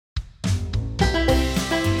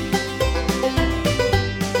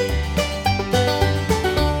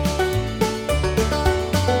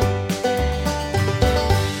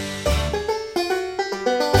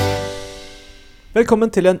Velkommen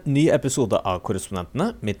til en ny episode av Korrespondentene.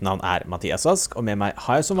 Mitt navn er Mathias Ask, og med meg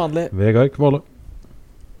har jeg som vanlig Vegard Kvåle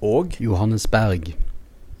og Johannes Berg.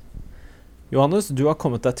 Johannes, du har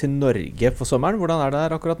kommet deg til Norge for sommeren. Hvordan er det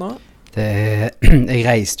her akkurat nå? Jeg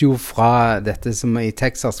reiste jo fra dette som i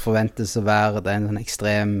Texas forventes å være det er en sånn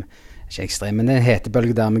ekstrem, ikke ekstrem, men det er en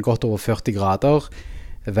hetebølge der med godt over 40 grader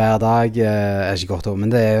hver dag, ikke godt over,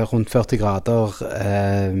 men det er rundt 40 grader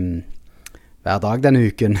hver dag denne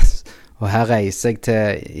uken. Og her reiser jeg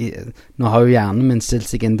til, nå har jo hjernen min stilt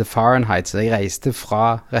seg inn til Fahrenheit, så jeg reiste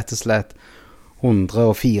fra rett og slett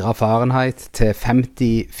 104 Fahrenheit til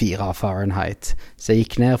 54 Fahrenheit. Så jeg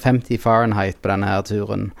gikk ned 50 Fahrenheit på denne her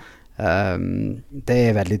turen. Det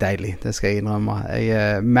er veldig deilig, det skal jeg innrømme.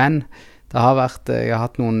 Men det har vært, jeg har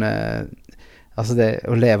hatt noen, altså det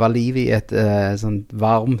å leve livet i et sånt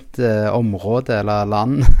varmt område eller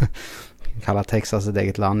land, jeg kaller Texas et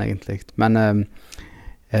eget land egentlig, men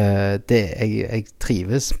jeg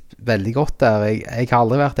trives veldig godt der. Jeg har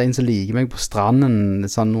aldri vært en som liker meg på stranden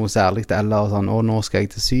sånn noe særlig, eller sånn, nå skal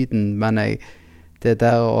jeg til Syden, men det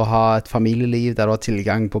der å ha et familieliv der du har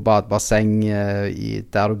tilgang på badebasseng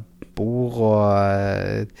der du bor, og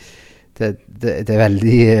det er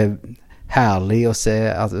veldig herlig å se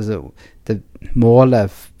altså, målet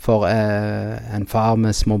for en far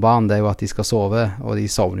med små barn, det er jo at de skal sove, og de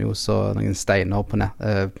sovner jo så noen steiner på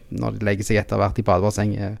når de legger seg etter hvert i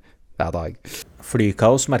badebasseng hver dag.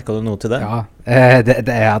 Flykaos, merket du noe til det? Ja,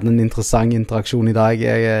 det er en interessant interaksjon i dag.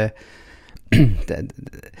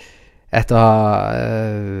 Etter å ha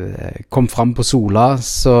kommet frem på Sola,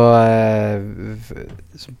 så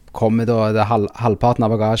kom da halvparten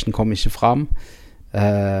av bagasjen kom ikke frem.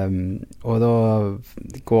 Og da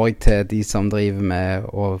går jeg til de som driver med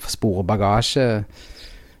å spore bagasje,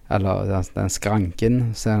 eller den skranken,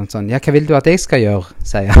 så er han sånn, ja, hva vil du at jeg skal gjøre,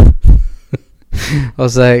 sier jeg. Og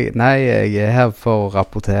så nei, jeg er her for å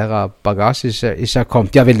rapportere bagasje ikke har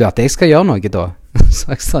kommet. Ja, vil du at jeg skal gjøre noe da?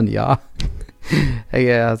 Så jeg sånn, ja. Jeg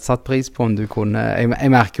har satt pris på om du kunne.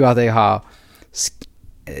 Jeg merker jo at jeg har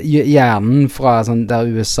hjernen fra sånn der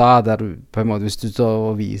USA, der du på en måte, hvis du står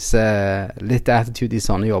og viser litt attitude i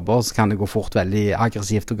sånne jobber, så kan det gå fort veldig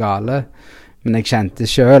aggressivt og gale. Men jeg kjente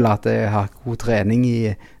selv at jeg har god trening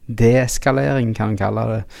i deeskalering, kan man kalle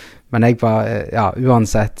det. Men jeg bare, ja,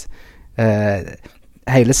 uansett,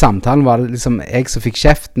 hele samtalen var det liksom jeg som fikk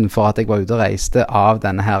kjeften for at jeg var ute og reiste av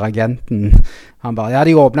denne her agenten. Han bare, ja,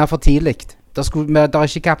 de åpnet for tidligt. Der er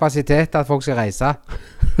ikke kapasitet at folk skal reise.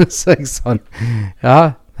 Så jeg sånn,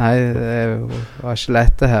 ja, nei, det var ikke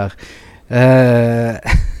lett det her.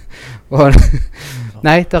 Og,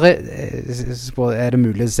 nei, er det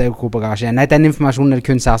mulig å se hvor bagasje er? Nei, den informasjonen er det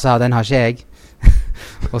kun Sasa har, den har ikke jeg.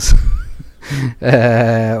 Og så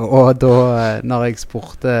og da når jeg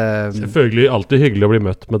spurte Selvfølgelig alltid hyggelig å bli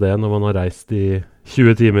møtt med det når man har reist i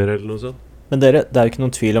 20 timer eller noe sånt. Men dere, det er jo ikke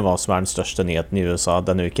noen tvil om hva som er den største nyheten i USA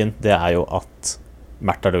denne uken. Det er jo at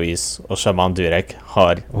Märtha Louise og Shaman Durek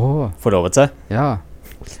har forlovet seg. Ja.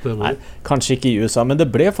 Nei, kanskje ikke i USA, men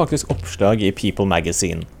det ble faktisk oppslag i People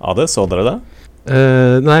Magazine av det. Så dere det?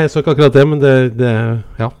 Nei, jeg så ikke akkurat det, men det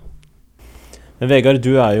ja. Men Vegard,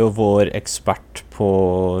 du er jo vår ekspert på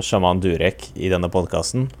Shaman Durek i denne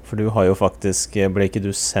podcasten, for du har jo faktisk, ble ikke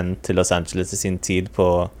du sendt til Los Angeles i sin tid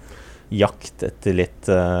på jakt etter litt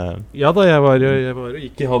Ja da, jeg var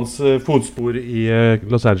gikk i hans fotspor i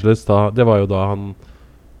Los Angeles da. Det var jo da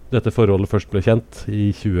dette forholdet først ble kjent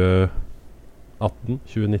i 2019.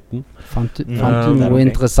 Fant du noe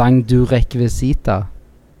interessant Durek-visita?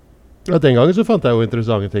 Ja, den gangen så fant jeg jo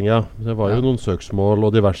interessante ting, ja. Det var jo noen søksmål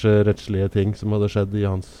og diverse rettslige ting som hadde skjedd i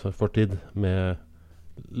hans fortid med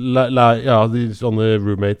de sånne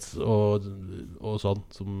roommates og sånn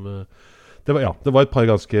som det var et par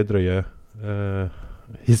ganske drøye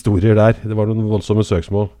historier der. Det var noen voldsomme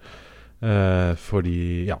søksmål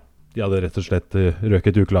fordi, ja, de hadde rett og slett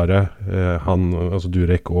røket uklare. Han, altså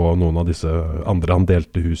Durek og noen av disse andre han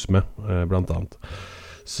delte hus med, blant annet.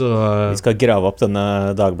 Så, vi skal grave opp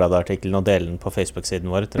denne Dagbladet-artikkelen og dele den på Facebook-siden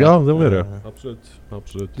vår. Ja, det må vi gjøre.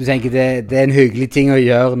 Absolutt. Du tenker det er en hyggelig ting å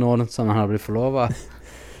gjøre nå som han har blitt forlovet?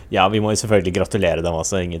 Ja, vi må jo selvfølgelig gratulere dem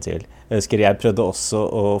også, ingen tvil. Jeg husker jeg prøvde også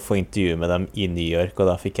å få intervju med dem i New York, og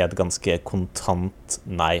da fikk jeg et ganske kontant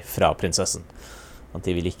nei fra prinsessen. At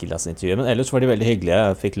de ville ikke la seg intervjue. Men ellers var de veldig hyggelige.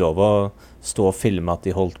 Jeg fikk lov å stå og filme at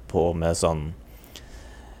de holdt på med sånn,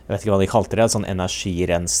 jeg vet ikke hva de kalte det, sånn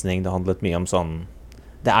energirensning. Det handlet mye om sånn,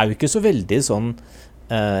 det er jo ikke så veldig sånn,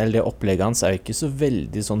 eller det opplegget hans er jo ikke så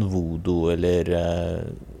veldig sånn voodoo eller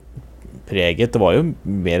preget. Det var jo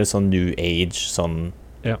mer sånn New Age, sånn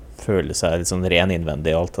føle seg litt sånn ren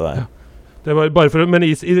innvendig og alt det der. Ja. Det var bare for, men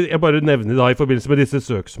jeg bare nevner da, i forbindelse med disse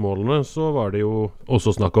søksmålene, så var det jo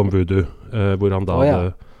også snakk om voodoo, hvor han da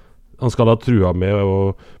han skal ha trua med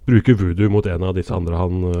å bruke voodoo mot en av disse andre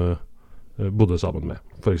han bodde sammen med,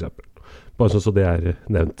 for eksempel. Bare sånn så det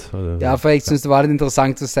nevnt. Ja, for jeg synes det var litt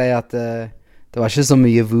interessant å si at det var ikke så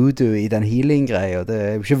mye voodoo i den healing-greia.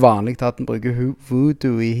 Det jo ikke vanlig at en bruker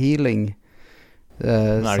voodoo i healing.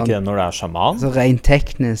 Men det ikke det når det sjaman? Så rent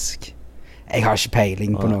teknisk. Jeg har ikke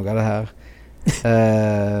peiling på noe av det her.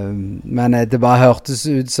 Men det bare hørtes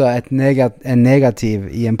ut som en negativ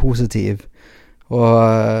i en positiv.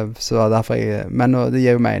 Og så derfor men det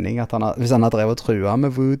gir jo mening at hvis han har drevet og trua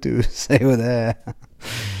med voodoo, så jo det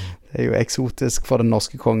jo eksotisk for det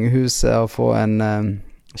norske kongehuset å få en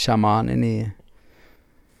sjaman inn i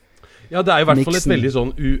Ja, det jo I hvert fall et veldig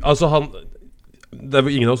sånn altså det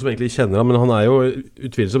jo ingen av oss som egentlig kjenner ham, men han jo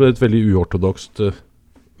utvilsomt et veldig uortodokst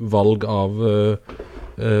valg av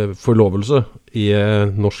forlovelse I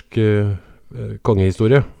norsk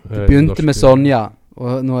kongehistorie. Det begynte med Sonja,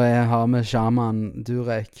 og nå har vi sjaman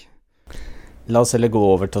Durek. La oss heller gå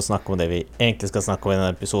over til å snakke om det vi egentlig skal snakke om I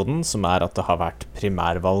denne episoden, som at det har vært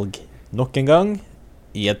primærvalg nok en gang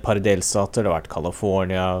I et par delstater. Det har vært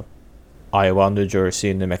California, Iowa, New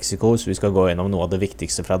Jersey, New Mexico, så vi skal gå gjennom noe av det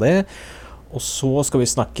viktigste fra det. Og så skal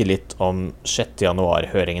vi snakke litt om 6.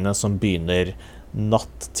 januar-høringene som begynner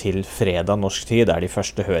natt til fredag norsk tid. Det de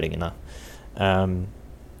første høringene.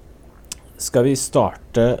 Skal vi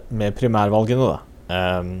starte med primærvalgene da?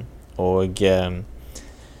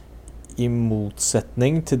 I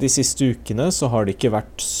motsetning til de siste ukene så har det ikke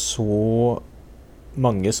vært så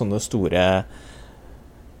mange sånne store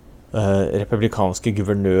republikanske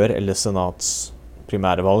guvernør- eller senats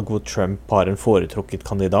primærvalg hvor Trump har en foretrukket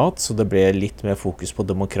kandidat, så det ble litt mer fokus på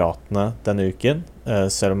demokratene denne uken,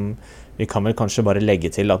 selv om vi kan vel kanskje bare legge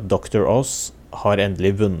til at Dr. Oz har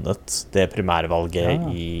endelig vunnet det primærvalget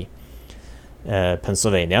I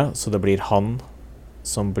Pennsylvania, så det blir han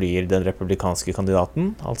som blir den republikanske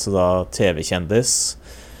kandidaten, altså da TV-kjendis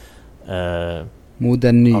mot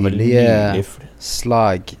den nylige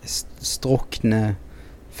slagstrukne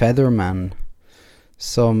Featherman,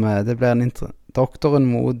 som det ble doktoren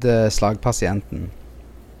mot slagpasienten.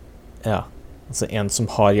 Ja, altså en som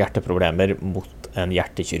har hjerteproblemer mot en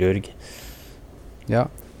hjertekirurg. Ja.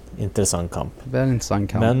 Interessant kamp. Det ble en interessant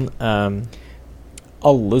kamp. Men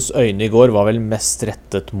alles øyne I går var vel mest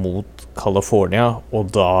rettet mot California, og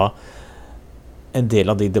da en del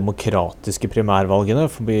av de demokratiske primærvalgene,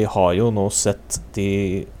 for vi har jo nå sett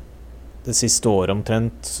det siste året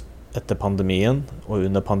omtrent etter pandemien og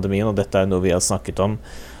under pandemien, og dette noe vi har snakket om,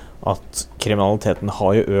 at kriminaliteten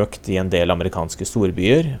har jo økt I en del amerikanske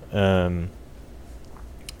storbyer,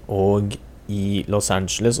 og I Los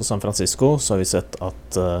Angeles og San Francisco så har vi sett at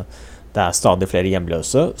det stadig flere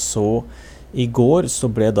hjemløse, så I går så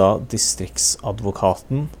ble da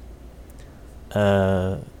distriktsadvokaten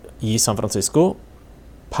I San Francisco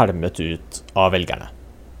pælmet ut av velgerne.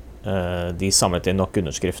 De samlet inn nok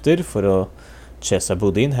underskrifter for å Chesa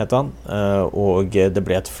Boudin het han, og det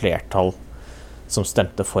ble et flertall som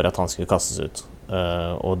stemte for at han skulle kastes ut.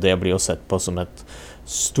 Og det blir jo sett på som et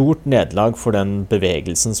stort nederlag for den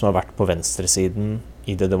bevegelsen som har vært på venstresiden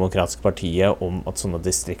I det demokratiske partiet om at sånne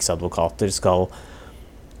distriktsadvokater skal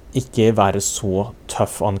ikke være så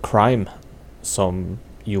tough on crime som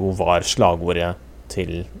jo var slagordet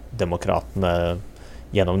til demokratene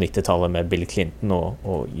gjennom 90-tallet med Bill Clinton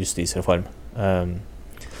og justisreform.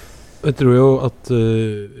 Jeg tror jo at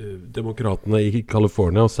demokratene I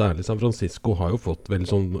California, og særlig San Francisco, har jo fått veldig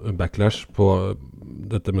sånn backlash på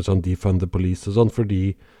dette med sånn defund the police og sånn,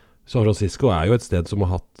 fordi San Francisco jo et sted som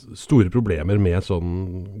har hatt store problemer med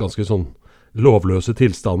sånn ganske sånn lovløse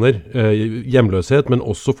tilstander, hjemløshet, men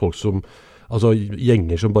også folk som, altså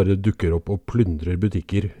gjenger som bare dukker opp og plundrer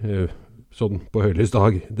butikker sånn på høylys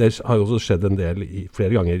dag. Det har jo også skjedd en del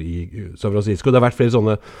flere ganger I San Francisco. Det har vært flere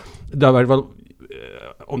sånne, det har vært,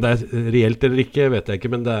 om det reelt eller ikke, vet jeg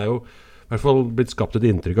ikke, men det jo I hvert fall blitt skapt et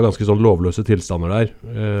inntrykk av ganske sånn lovløse tilstander der,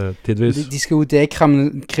 tidvis. De skal jo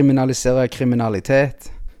dekriminalisere kriminalitet.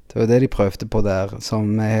 Det var det de prøvde på der, som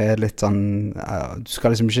litt sånn, du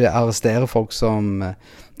skal liksom ikke arrestere folk som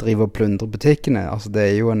driver og plundrer butikkene, altså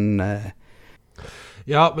det jo en...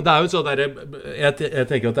 Ja, men det jo sånn der, jeg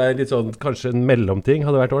tenker at det litt sånn, kanskje en mellomting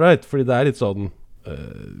hadde vært ordentlig, fordi det litt sånn,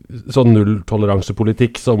 sånn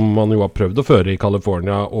nulltoleransepolitikk som man jo har prøvd å føre I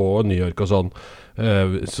California og New York og sånn,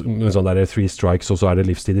 med sånn der 3 strikes og så det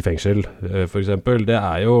livstid I fengsel for eksempel, det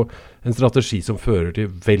jo en strategi som fører til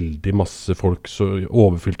veldig masse folk så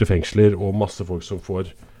overfylte fengsler og masse folk som får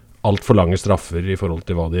alt for lange straffer I forhold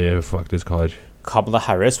til hva de faktisk har Kamala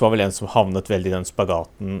Harris var vel en som havnet veldig i den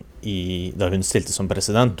spagaten da hun stilte som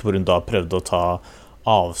president, hvor hun da prøvde å ta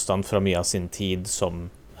avstand fra mye av sin tid som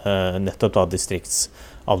nettopp da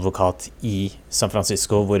distriktsadvokat i San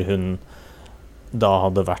Francisco, hvor hun da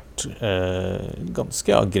hadde vært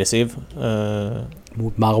ganske aggressiv.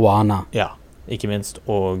 Mot marijuana. Ja, ikke minst.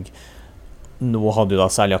 Og nå hadde jo da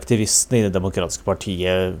særlig aktivistene i Det demokratiske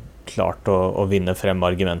partiet klart å vinne frem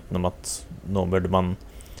argumentene om at nå burde man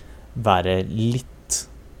være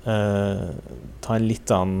ta en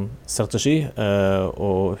litt annen strategi,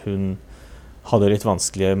 og hun hadde litt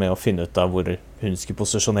vanskelig med å finne ut av hvor hun skulle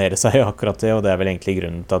posisjonere seg i akkurat det, og det vel egentlig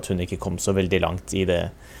grunnen til at hun ikke kom så veldig langt i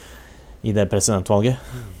det presidentvalget.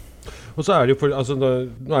 Og så det jo nå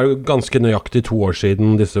det jo ganske nøyaktig 2 år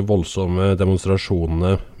siden disse voldsomme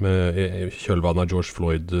demonstrasjonene med kjølvannet av George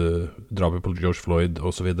Floyd, drapet på George Floyd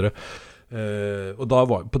og så videre. Og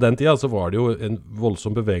på den tiden så var det jo en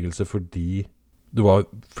voldsom bevegelse fordi det var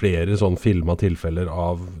flere sånn filmet tilfeller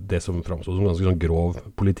av det som fremstod som ganske sånn grov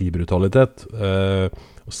politibrutalitet,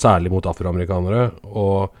 særlig mot afroamerikanere,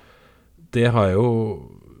 og det har jo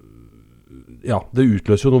det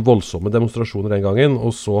utløser jo noen voldsomme demonstrasjoner den gangen,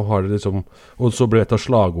 og så har det og så ble et av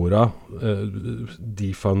slagordene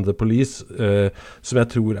defund the police, som jeg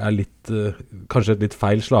tror litt, kanskje et litt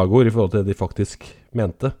feil slagord i forhold til det de faktisk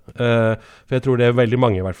mente. For jeg tror det veldig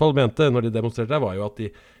mange i hvert fall mente når de demonstrerte der, var jo at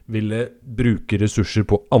de ville bruke ressurser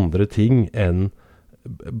på andre ting enn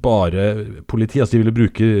bare politi. Altså de ville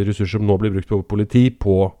bruke ressurser som nå blir brukt på politi,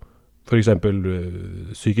 på for eksempel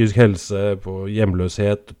psykisk helse, på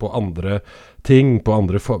hjemløshet, på andre ting, på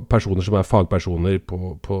andre personer som fagpersoner,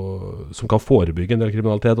 som kan forebygge en del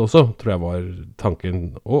kriminalitet også, tror jeg var tanken.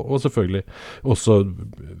 Og selvfølgelig også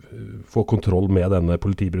få kontroll med denne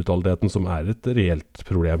politibrutaliteten, som et reelt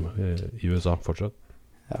problem i USA fortsatt.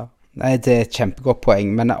 Ja, nei, det et kjempegodt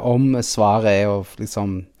poeng, men om svaret å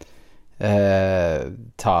liksom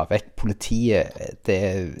ta vekk politiet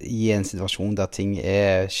i en situasjon der ting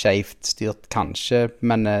skjevt styrt kanskje,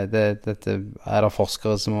 men dette det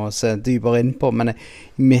forskere som må se dypere inn på, men i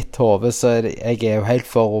mitt hode så jeg jo helt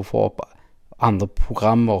for å få opp andre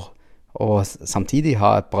programmer og samtidig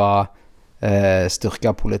ha et bra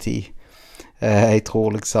styrket politi. Jeg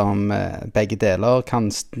tror liksom begge deler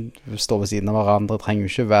kan stå ved siden av hverandre, trenger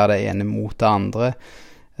jo ikke være det ene mot det andre.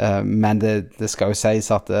 Men det skal jo sies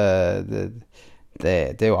at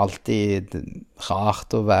det jo alltid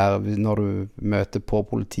rart å være når du møter på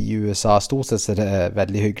politi i USA. Stort sett så det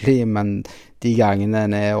veldig hyggelig, men de gangene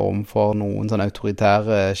en overfor noen sånne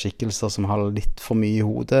autoritære skikkelser som har litt for mye i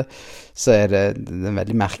hodet, så det en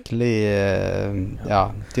veldig merkelig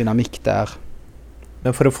dynamikk der.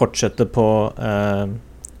 Men for å fortsette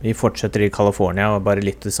vi fortsetter i California, og bare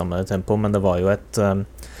litt i samme tempo, men det var jo et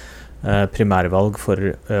primærvalg for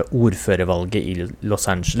ordførervalget i Los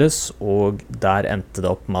Angeles, og der endte det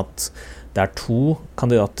opp med at det 2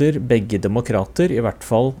 kandidater, begge demokrater, i hvert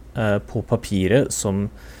fall på papiret, som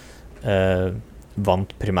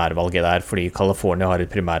vant primærvalget der, fordi California har et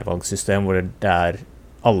primærvalgsystem hvor det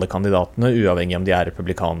alle kandidatene, uavhengig om de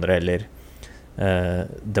republikanere eller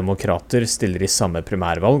demokrater, stiller i samme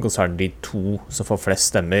primærvalg, og så det de 2 som får flest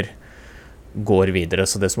stemmer går videre.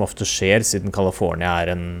 Så det som ofte skjer, siden California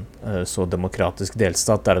en så demokratisk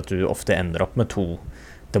delstat, at du ofte ender opp med 2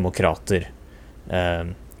 demokrater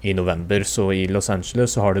i november. Så i Los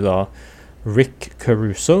Angeles så har du da Rick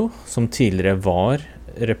Caruso, som tidligere var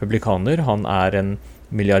republikaner. Han en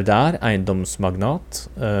milliardær, eiendomsmagnat,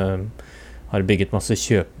 har bygget masse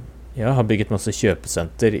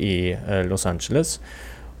kjøpesenter i Los Angeles,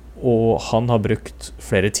 og han har brukt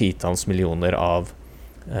flere titalls millioner av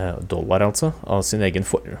dollar av sin egen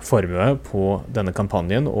formue på denne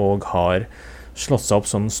kampanjen, og har slått seg opp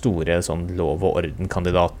som store lov- og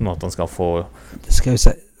ordenkandidaten, og at han skal få... Det skal jo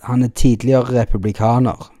si, han tidligere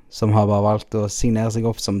republikaner, som har bare valgt å signere seg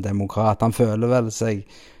opp som demokrat. Han føler vel seg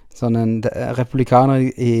sånn en republikaner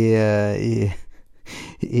i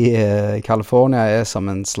California som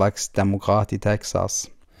en slags demokrat i Texas.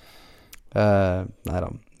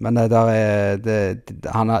 Neida. Men det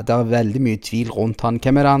veldig mye tvil rundt han.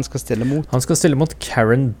 Hvem det han skal stille mot? Han skal stille mot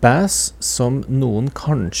Karen Bass, som noen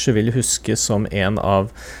kanskje vil huske som en av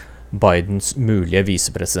Bidens mulige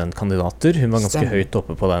visepresidentkandidater. Hun var ganske høyt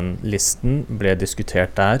oppe på den listen, ble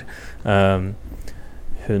diskutert der.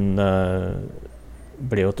 Hun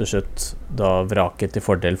ble jo til slutt da vraket til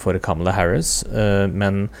fordel for Kamala Harris,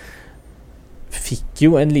 men fikk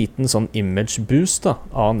jo en liten sånn image boost da,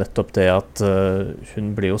 av nettopp det at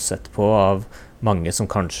hun ble jo sett på av mange som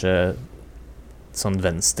kanskje sånn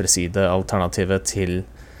venstreside-alternativet til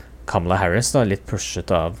Kamala Harris da, litt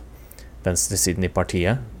pushet av venstresiden i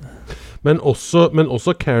partiet. Men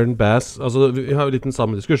også Karen Bass. Altså, vi har jo litt den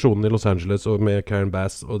samme diskusjonen i Los Angeles og med Karen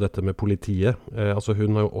Bass og dette med politiet. Altså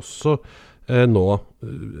hun har jo også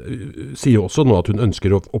sier jo også nå at hun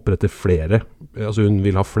ønsker å opprette flere. Altså hun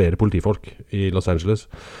vil ha flere politifolk i Los Angeles.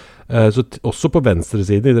 Så også på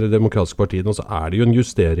venstresiden i det demokratiske partiet så det jo en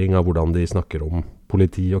justering av hvordan de snakker om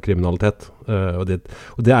politi og kriminalitet. Og det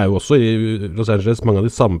jo også i Los Angeles mange av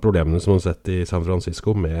de samme problemene som man har sett i San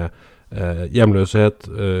Francisco med hjemløshet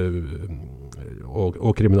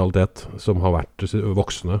og kriminalitet som har vært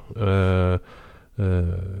voksne.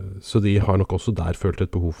 Så de har nok også der følt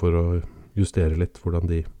et behov for å justere litt hvordan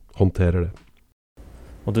de håndterer det.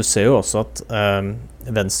 Og du ser jo også at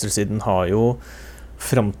venstresiden har jo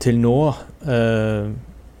frem til nå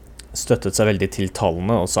støttet seg veldig til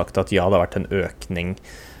tallene og sagt at ja, det har vært en økning,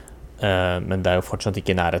 men det jo fortsatt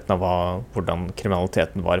ikke i nærheten av hvordan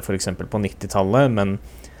kriminaliteten var for eksempel på 90-tallet, men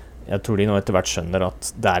jeg tror de nå etter hvert skjønner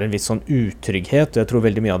at det en viss sånn utrygghet, og jeg tror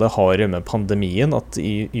veldig mye av det har med pandemien, at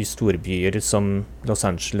i storbyer som Los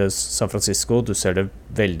Angeles, San Francisco, du ser det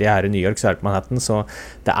veldig her i New York, så det på Manhattan, så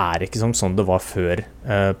det ikke sånn det var før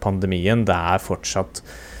pandemien, det fortsatt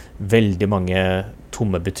veldig mange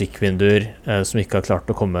tomme butikkvinduer som ikke har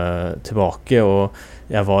klart å komme tilbake, og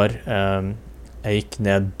jeg gikk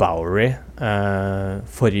ned Bowery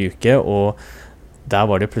forrige uke, og der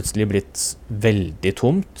var det plutselig blitt veldig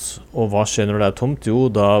tomt, og hva skjer når det tomt? Jo,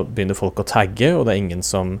 da begynner folk å tagge, og det ingen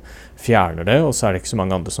som fjerner det, og så det ikke så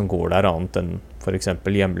mange andre som går der annet enn for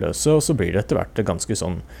eksempel hjemløse, og så blir det etter hvert et ganske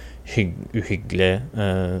sånn uhyggelig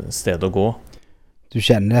sted å gå. Du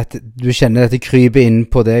kjenner dette krype inn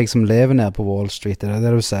på deg som lever nede på Wall Street, det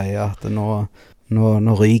det du sier, at nå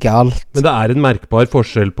ryker alt. Men det en merkbar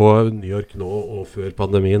forskjell på New York nå og før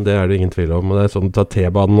pandemien, det det ingen tvil om. Og det sånn, ta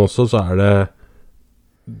T-banen også, så det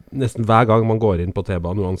nesten hver gang man går inn på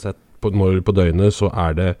T-banen, uansett når på døgnet, så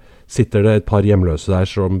sitter det et par hjemløse der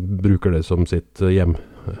som bruker det som sitt hjem,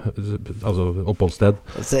 altså oppholdssted.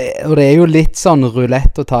 Og det jo litt sånn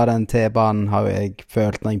rulett å ta den T-banen, har jo jeg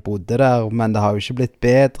følt når jeg bodde der, men det har jo ikke blitt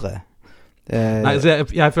bedre. Nei, så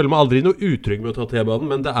jeg føler meg aldri noe utrygg med å ta T-banen,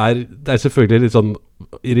 men det selvfølgelig litt sånn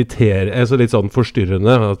litt sånn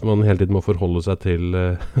forstyrrende at man hele tiden må forholde seg til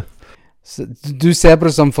Så du ser på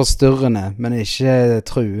det som forstyrrende, men ikke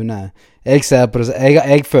truende. Jeg ser på det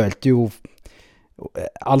jeg følte jo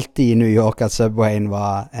alltid i New York at Subwayen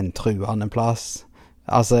var en truende plass.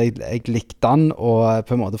 Altså, jeg likte den og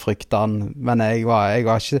på en måte frykte den, men jeg var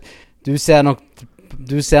ikke... Du ser nok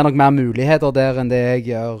mer muligheter der enn det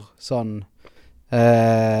jeg gjør, sånn...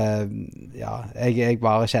 ja, jeg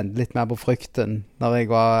bare kjente litt mer på frykten når jeg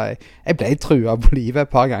ble truet på livet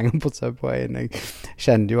et par ganger på Subwayen. Jeg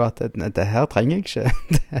kjente jo at det her trenger jeg ikke.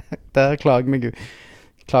 det klarer jeg meg uten.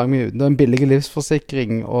 Det en billig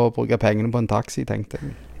livsforsikring å bruke pengene på en taxi, tenkte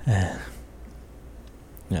jeg.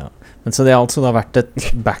 Ja, men så det altså da vært et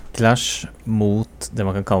backlash mot det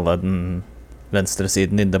man kan kalle den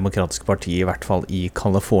venstresiden i det demokratiske partiet, i hvert fall i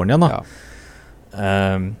California da. Ja.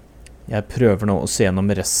 Jeg prøver nå å se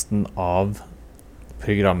gjennom resten av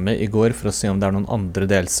programmet i går for å se om det noen andre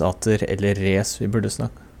delstater eller race vi burde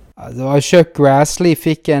snakke. Det var Chuck Grassley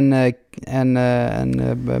fikk en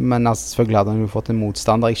men altså selvfølgelig hadde han jo fått en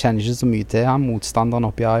motstander. Jeg kjenner ikke så mye til han, motstanderen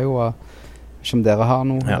oppe i Iowa. Ikke om dere har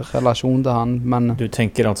noen relasjon til han, men... Du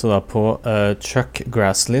tenker altså da på Chuck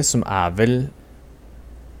Grassley, som vel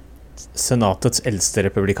senatets eldste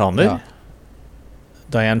republikaner. Ja.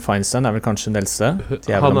 Dianne Feinstein vel kanskje den eldste.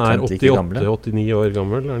 Han 88-89 år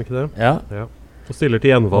gammel, han ikke det? Ja. Og stiller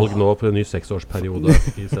til gjenvalg nå på en ny 6-årsperiode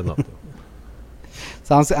i senatet.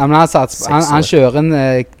 Så han kjører en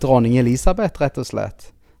dronning Elisabeth, rett og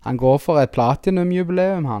slett. Han går for et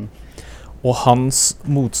platinum-jubileum, han. Og hans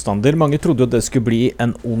motstander, mange trodde jo det skulle bli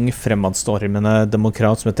en ung fremadstormende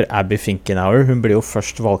demokrat som heter Abby Finkenauer. Hun ble jo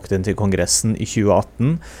først valgt inn til kongressen i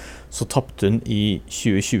 2018, så tappte hun i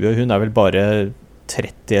 2020. Hun vel bare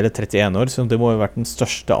 30 eller 31 år, så det må jo ha vært den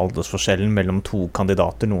største aldersforskjellen mellom to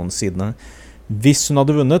kandidater noensinne. Hvis hun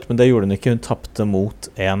hadde vunnet, men det gjorde hun ikke, hun tappte mot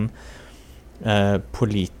en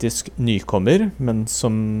politisk nykommer, men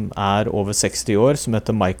som over 60 år, som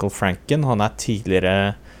heter Michael Franken. Han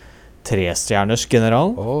tidligere 3-stjerners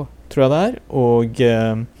general, tror jeg det og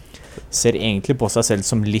ser egentlig på seg selv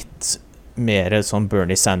som litt mer sånn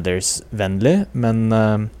Bernie Sanders-vennlig, men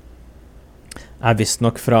visst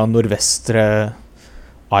nok fra nordvestre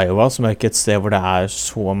Iowa, som ikke et sted hvor det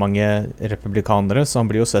så mange republikanere, så han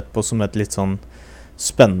blir jo sett på som et litt sånn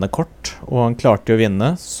spennende kort, og han klarte jo å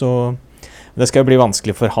vinne, så det skal jo bli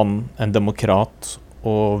vanskelig for han, en demokrat,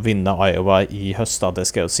 å vinne Iowa i høst, da. Det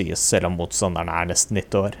skal jo sies, selv om motstanderen nesten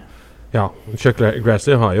 90 år. Ja, Chuck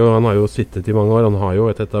Grassley han har jo sittet I mange år. Han har jo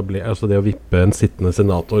altså det å vippe en sittende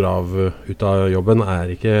senator ut av jobben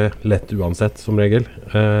ikke lett uansett, som regel.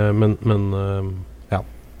 Men ja.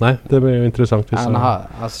 Nei, det blir jo interessant.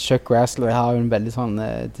 Altså Chuck Grassley har jo en veldig sånn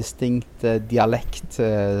distinkt dialekt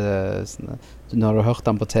når du har hørt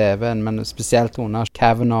han på TV, men spesielt under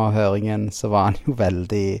Kavanaugh-høringen så var han jo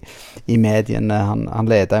veldig I mediene.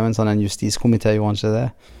 Han ledet jo en justiskomité, gjorde han ikke det?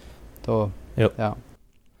 Da, jo. Ja.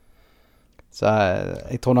 Så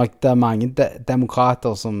jeg tror nok det mange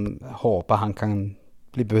demokrater som håper han kan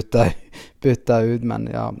bli bytta ut, men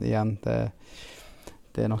ja, igjen,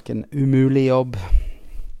 det nok en umulig jobb.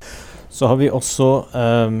 Så har vi også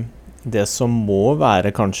det som må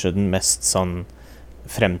være kanskje den mest sånn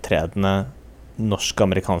fremtredende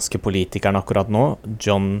norsk-amerikanske politikeren akkurat nå,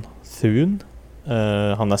 John Thune.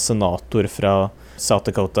 Han senator fra South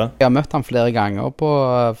Dakota. Jeg har møtt han flere ganger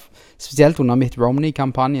spesielt under Mitt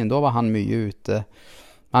Romney-kampanjen, da var han mye ute.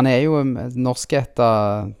 Han jo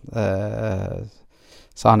norskætter,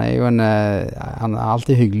 så han jo han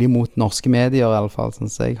alltid hyggelig mot norske medier I alle fall, som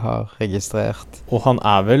jeg har registrert. Og han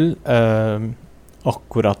vel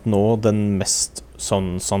akkurat nå den mest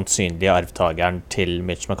sannsynlige arvtageren til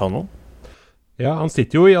Mitch McConnell? Ja, han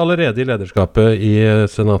sitter jo allerede I lederskapet I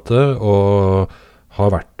senatet, og har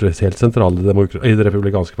vært helt sentral I det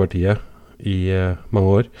republikanske partiet I mange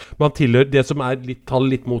år. Men han tilhører, det som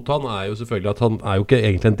litt mot han jo selvfølgelig at han jo ikke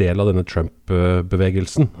egentlig en del av denne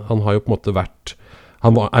Trump-bevegelsen. Han har jo på en måte vært,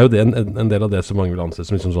 han jo en del av det som mange vil anse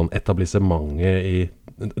som liksom sånn etablissementet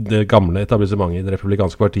det gamle etablissementet I det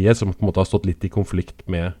republikanske partiet, som på en måte har stått litt I konflikt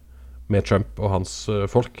med Trump og hans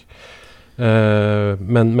folk.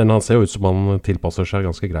 Men han ser jo ut som han tilpasser seg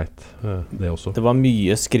ganske greit, det også. Det var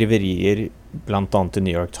mye skriverier, blant annet I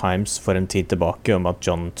New York Times for en tid tilbake, om at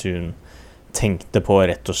John Thune tenkte på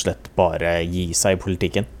rett og slett bare gi seg I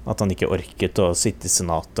politikken. At han ikke orket å sitte I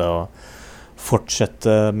senatet og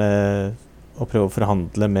fortsette med å prøve å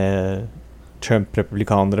forhandle med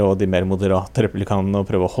Trump-republikanere og de mer moderate republikanerne og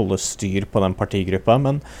prøve å holde styr på den partigruppa,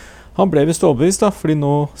 men han ble visst overbevist da, fordi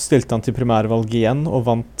nå stilte han til primærvalg igjen og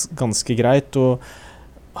vant ganske greit, og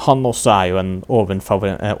han også jo en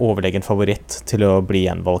overlegen favoritt til å bli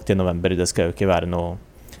gjenvalgt I november. Det skal jo ikke være noe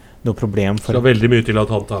problem for, så veldig mye til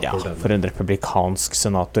at han taper den. For en republikansk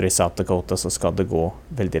senator I South Dakota så skal det gå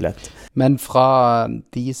veldig lett. Men fra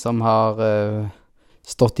de som har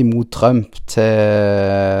stått imot Trump til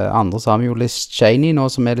andre, så har vi jo Liz Cheney nå,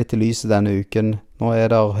 som litt I lyset denne uken. Nå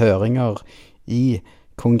det høringer I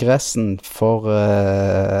Kongressen for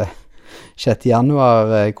 6.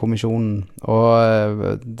 januar-kommisjonen, og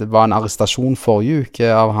det var en arrestasjon forrige uke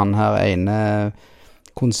av han her ene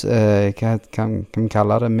hva kan vi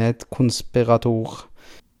kalle det, medkonspirator.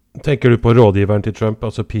 Tenker du på rådgiveren til Trump,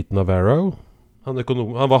 altså Pete Navarro? Han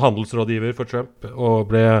var handelsrådgiver for Trump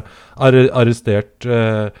og ble arrestert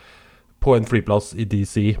på en flyplass I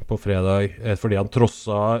DC på fredag fordi han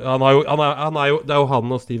trosset det jo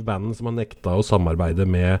han og Steve Bannon som har nekta å samarbeide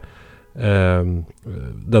med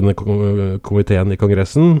denne komiteen I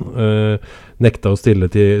Kongressen, nekta å stille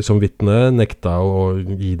som vitne, nekta å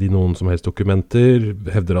gi de noen som helst dokumenter,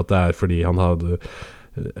 hevder at det fordi han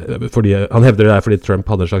hevder det fordi Trump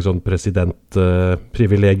hadde et slags sånn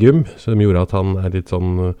presidentprivilegium som gjorde at han litt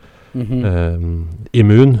sånn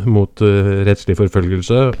immun mot rettslig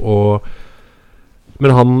forfølgelse,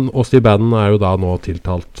 men han og Steve Bannon jo da nå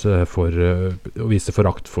tiltalt for å vise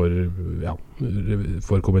forakt for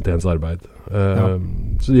komiteens arbeid.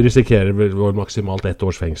 Så de risikerer vel maksimalt 1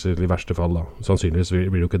 års fengsel I verste fall da. Sannsynligvis blir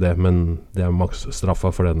det jo ikke det, men det maks straffa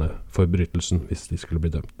for denne forbrytelsen hvis de skulle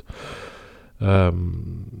bli dømt.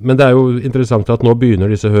 Men det jo interessant at nå begynner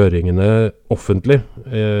disse høringene offentlig.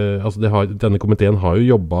 Denne komiteen har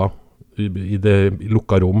jo jobbet I det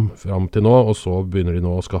lukka rom frem til nå, og så begynner de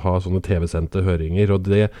nå å skal ha sånne TV-sendte høringer, og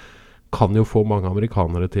det kan jo få mange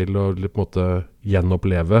amerikanere til å på en måte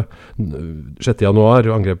gjenoppleve 6. januar,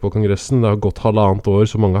 angrep på Kongressen. Det har gått 1,5 år,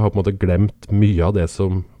 så mange har på en måte glemt mye av det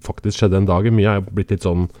som faktisk skjedde den dagen. Mye blitt litt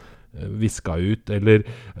sånn viska ut, eller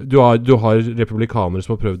du har republikanere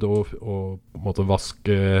som har prøvd å på en måte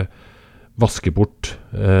vaske bort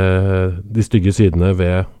de stygge sidene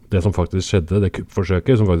ved det som faktisk skjedde, det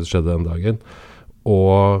kuppforsøket som faktisk skjedde den dagen.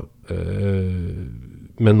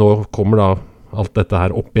 Men nå kommer da alt dette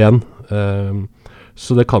her opp igjen.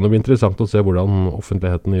 Så det kan jo bli interessant å se hvordan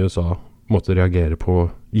offentligheten I USA måtte reagere på å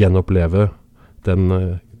gjenoppleve den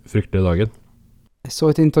fryktelige dagen. Jeg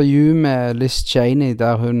så et intervju med Liz Cheney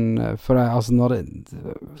der hun, for det, altså når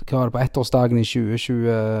hva var det på ettårsdagen I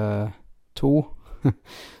 2022,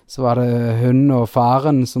 så var det hun og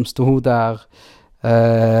faren som sto der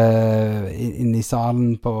inne I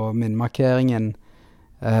salen på minnemarkeringen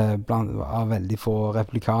av veldig få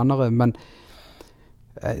replikanere, men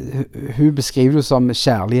hun beskriver det som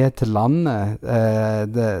kjærlighet til landet,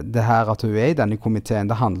 det her at hun I denne komiteen.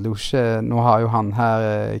 Det handler jo ikke, nå har jo han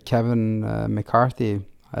her Kevin McCarthy,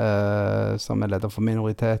 som leder for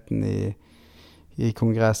minoriteten I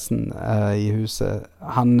kongressen, I huset.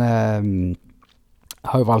 Han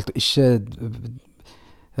har jo valgt å ikke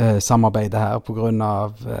samarbeide her på grunn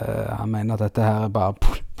av, han mener at dette her bare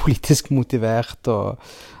politisk motivert, og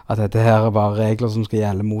at dette her bare regler som skal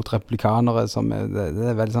gjelde mot replikanere, som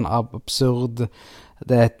det veldig sånn absurd.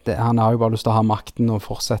 Han har jo bare lyst til å ha makten og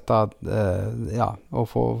fortsette og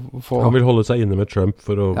få han vil holde seg inne med Trump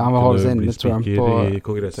for å kunne bli speaker I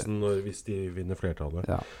kongressen hvis de vinner flertallet.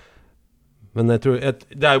 Ja. Men jeg tror,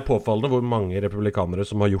 det jo påfallende hvor mange republikanere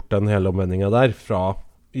som har gjort den hele omvendingen der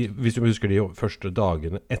hvis du husker de første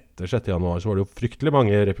dagene etter 6. januar, så var det jo fryktelig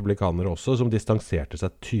mange republikanere også som distanserte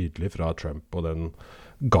seg tydelig fra Trump og den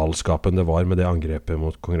galskapen det var med det angrepet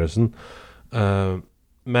mot kongressen.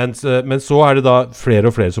 Men så det da flere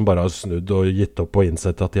og flere som bare har snudd og gitt opp og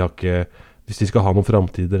innsett at de har ikke, hvis de skal ha noen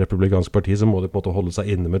fremtidig republikansk parti, så må de på en måte holde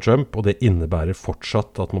seg inne med Trump, og det innebærer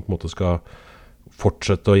fortsatt at man på en måte skal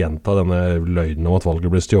fortsette å gjenta denne løgnen om at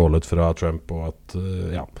valget ble stjålet fra Trump, og at,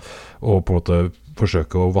 og på en måte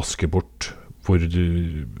forsøke å vaske bort hvor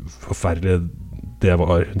forferdelig det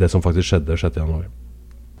var, det som faktisk skjedde 6. januar.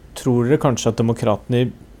 Tror dere kanskje at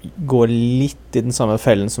demokratene går litt I den samme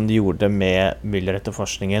fellen som de gjorde med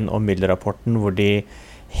Mueller-etterforskningen og Mueller-rapporten, hvor de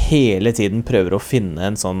hele tiden prøver å finne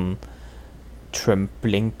en sånn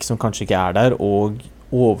Trump-link som kanskje ikke der, og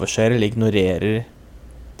overser eller ignorerer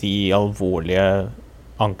de alvorlige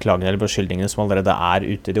anklagene eller beskyldningene som allerede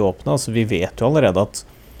ute I det åpne. Altså, vi vet jo allerede at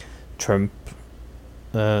Trump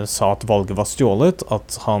sa at valget var stjålet,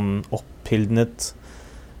 at han opphildnet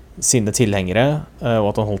sine tilhengere, og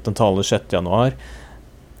at han holdt en tale 6. januar.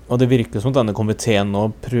 Og det virker som at denne komiteen nå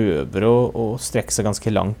prøver å strekke seg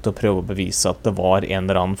ganske langt og prøve å bevise at det var en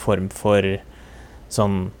eller annen form for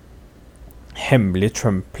sånn hemmelig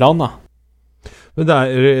Trump-plan, da. Men det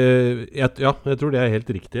jeg tror det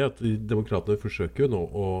helt riktig at demokratene forsøker jo nå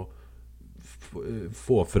å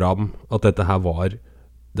få fram at dette her var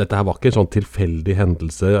ikke en sånn tilfeldig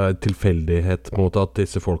hendelse, tilfeldighet mot at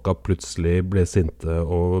disse folka plutselig ble sinte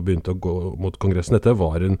og begynte å gå mot kongressen. Dette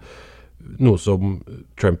var noe som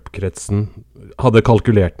Trump-kretsen hadde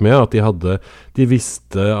kalkulert med, at de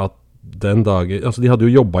visste at den dagen, altså de hadde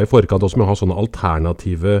jo jobbet I forkant også med å ha sånne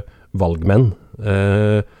alternative valgmenn,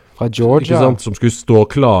 fra Georgia, som skulle stå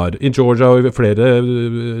klar I Georgia og I flere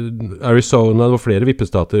Arizona, det var flere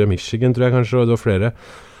vippestater Michigan tror jeg kanskje, og det var flere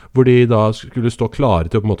hvor de da skulle stå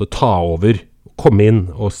klare til å på en måte ta over, komme inn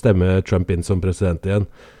og stemme Trump inn som president igjen.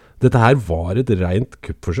 Dette her var et rent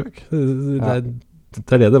kuppforsøk.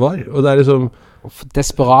 Det det var. Og det liksom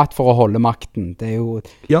desperat for å holde makten. Det jo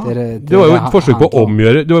det var jo et forsøk på å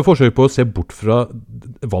omgjøre, det var et forsøk på å se bort fra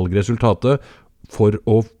valgresultatet for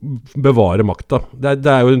å bevare makta. Det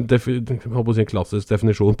jo en klassisk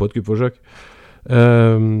definisjon på et kuppforsøk.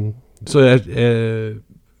 Så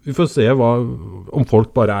vi får se om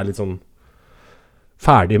folk bare litt sånn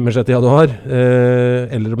ferdig med 6. januar,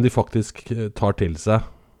 eller om de faktisk tar til seg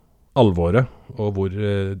alvoret, og hvor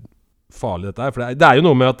farlig dette for det jo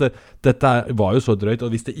noe med at dette var jo så drøyt,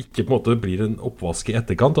 og hvis det ikke på en måte blir en oppvask I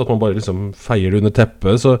etterkant, at man bare liksom feier det under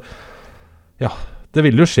teppet, så det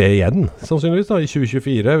vil jo skje igjen, sannsynligvis da, I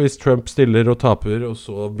 2024, hvis Trump stiller og taper, og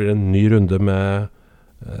så blir det en ny runde med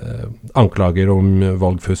anklager om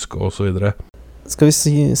valgfusk og så videre. Skal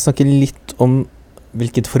vi snakke litt om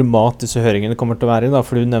hvilket format disse høringene kommer til å være I da?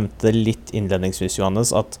 For du nevnte litt innledningsvis,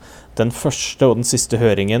 Johannes, at den første og den siste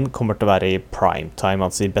høringen kommer til å være I primetime,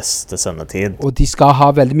 altså I beste sendetid. Og de skal ha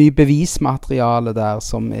veldig mye bevismateriale der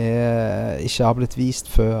som ikke har blitt vist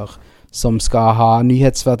før, som skal ha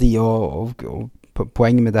nyhetsverdi, og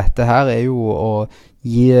poenget med dette her jo å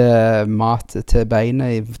gi mat til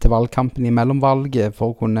beinet til valgkampen I mellomvalget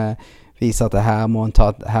for å kunne vise at her må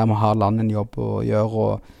ha landet en jobb å gjøre.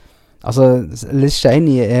 Og, altså, Liz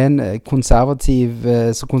Cheney en konservativ,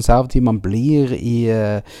 så konservativ man blir I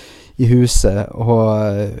huset, og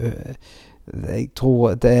jeg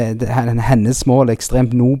tror hennes mål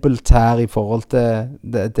ekstremt nobelt her I forhold til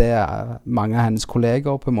det mange av hennes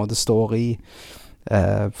kolleger på en måte står I,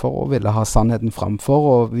 for å ville ha sannheten framfor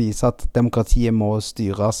og vise at demokratiet må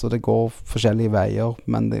styres, og det går forskjellige veier,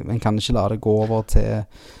 men man kan ikke la det gå over til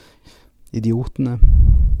idiotene.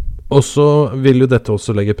 Og så vil jo dette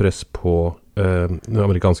også legge press på det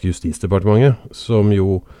amerikanske justisdepartementet, som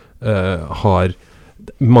jo har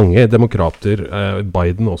mange demokrater,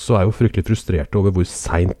 Biden også, jo fryktelig frustrerte over hvor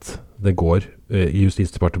sent det går i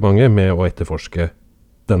Justisdepartementet med å etterforske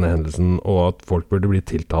denne hendelsen, og at folk burde bli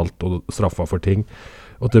tiltalt og straffa for ting.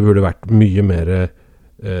 Og at det burde vært mye mer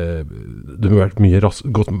det burde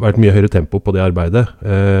vært mye høyere tempo på det arbeidet.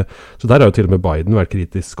 Så der har jo til og med Biden vært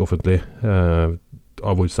kritisk offentlig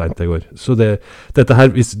av hvor sent det går. Så dette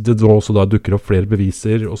her, hvis det nå også da dukker opp flere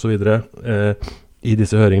beviser og så videre i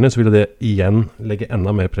disse høringene, så vil det igjen legge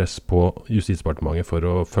enda mer press på Justisdepartementet for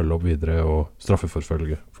å følge opp videre og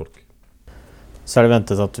straffeforfølge folk. Så det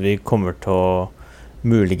ventet at vi kommer til å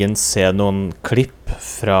muligens se noen klipp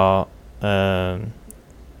fra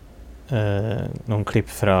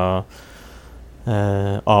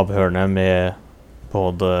avhørene med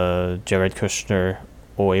både Jared Kushner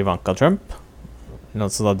og Ivanka Trump.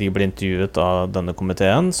 Altså da de ble intervjuet av denne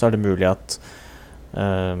komiteen, så det mulig at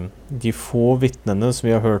de få vittnene som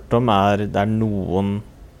vi har hørt om det noen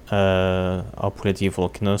av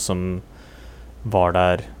politifolkene som var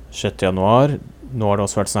der 6. januar. Nå har det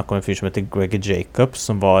også vært snakk om en fyr som heter Greg Jacobs,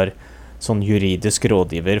 som var sånn juridisk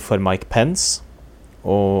rådgiver for Mike Pence,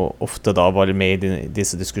 og ofte da var med i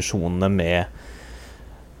disse diskusjonene med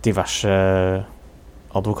diverse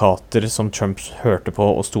advokater som Trump hørte på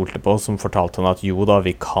og stolte på, som fortalte han at jo da,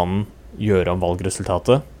 vi kan gjøre om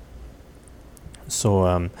valgresultatet. Så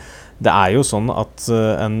det jo sånn at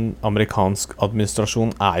en amerikansk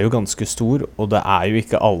administrasjon jo ganske stor, og det jo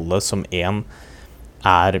ikke alle som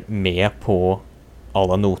med på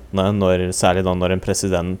alle notene, særlig da når en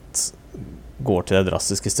president går til det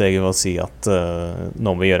drastiske steget ved å si at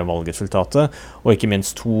nå må vi gjøre om valgresultatet, og ikke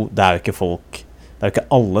minst to, det jo ikke folk, det jo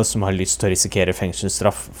ikke alle som har lyst til å risikere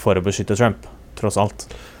fengselsstraff for å beskytte Trump, tross alt.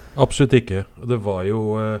 Absolutt ikke. Det var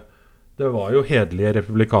jo hederlige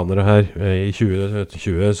republikanere her i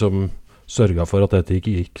 2020 som sørget for at dette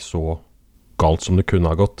ikke gikk så galt som det kunne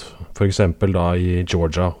ha gått. For eksempel da i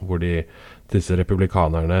Georgia, hvor disse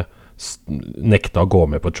republikanerne nekta å gå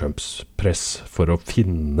med på Trumps press for å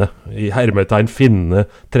finne 13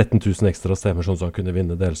 000 ekstra stemmer, sånn som han kunne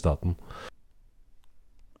vinne delstaten.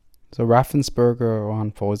 Så Raffensperger og han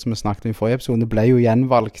forrige som vi snakket om i forrige episode, ble jo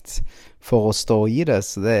gjenvalgt for å stå i det,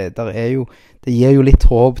 så det gir jo litt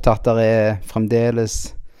håp til at det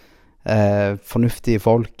fremdeles fornuftige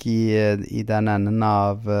folk i den enden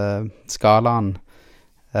av skalaen.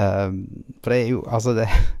 For det jo, altså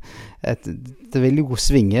det vil jo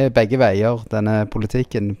svinge begge veier, denne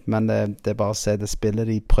politikken, men det bare å se det spillet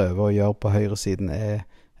de prøver å gjøre på høyresiden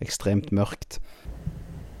ekstremt mørkt.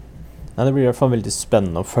 Nei, det blir i hvert fall veldig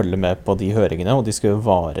spennende å følge med på de høringene, og de skal jo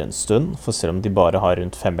vare en stund, for selv om de bare har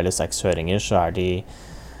rundt 5 eller 6 høringer, så de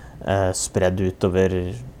spredd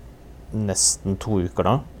utover nesten 2 uker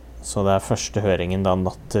da. Så det første høringen da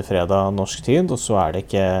natt til fredag norsk tid, og så det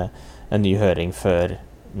ikke en ny høring før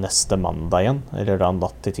neste mandag igjen, eller da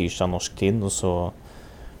natt til tirsdag norsk tid, og så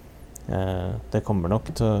det kommer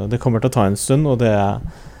til å ta en stund, og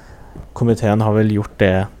komiteen har vel gjort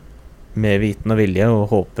det med viten og vilje, og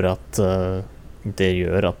håper at det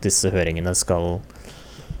gjør at disse høringene skal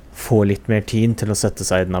få litt mer tid til å sette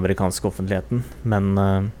seg i den amerikanske offentligheten,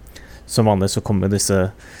 men som vanlig så kommer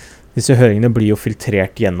disse høringene blir jo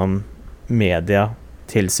filtrert gjennom media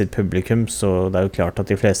til sitt publikum, så det jo klart at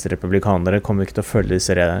de fleste republikanere kommer ikke til å følge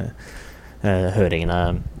disse høringene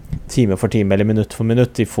time for time eller minutt for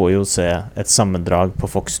minutt. De får jo se et sammendrag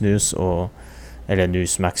på Fox News eller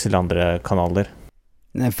Newsmax eller andre kanaler.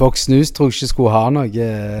 Nei, Fox News tror jeg ikke skulle ha noe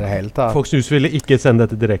hele tatt. Fox News ville ikke sende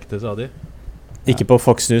dette direkte, sa de. Ikke på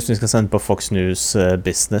Fox News, vi skal sende på Fox News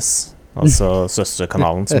Business, altså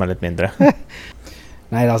søsterkanalen som litt mindre.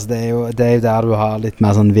 Nei, altså det jo der du har litt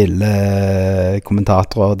mer sånn ville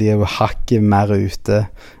kommentatorer. De jo hakket mer ute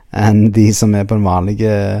enn de som på den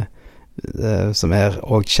vanlige, som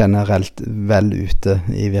og generelt vel ute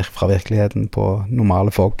fra virkeligheten på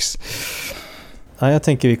normale folks. Nei, jeg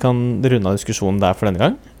tenker vi kan runde av diskusjonen der for denne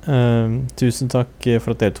gang. Tusen takk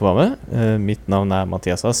for at dere to var med. Mitt navn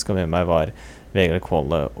Mathias Ask, og med meg var Vegard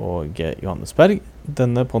Kvåle og Johannes Berg.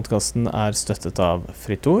 Denne podcasten støttet av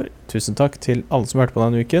Fritt Ord. Tusen takk til alle som hørte på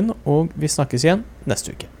denne uken, og vi snakkes igjen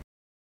neste uke.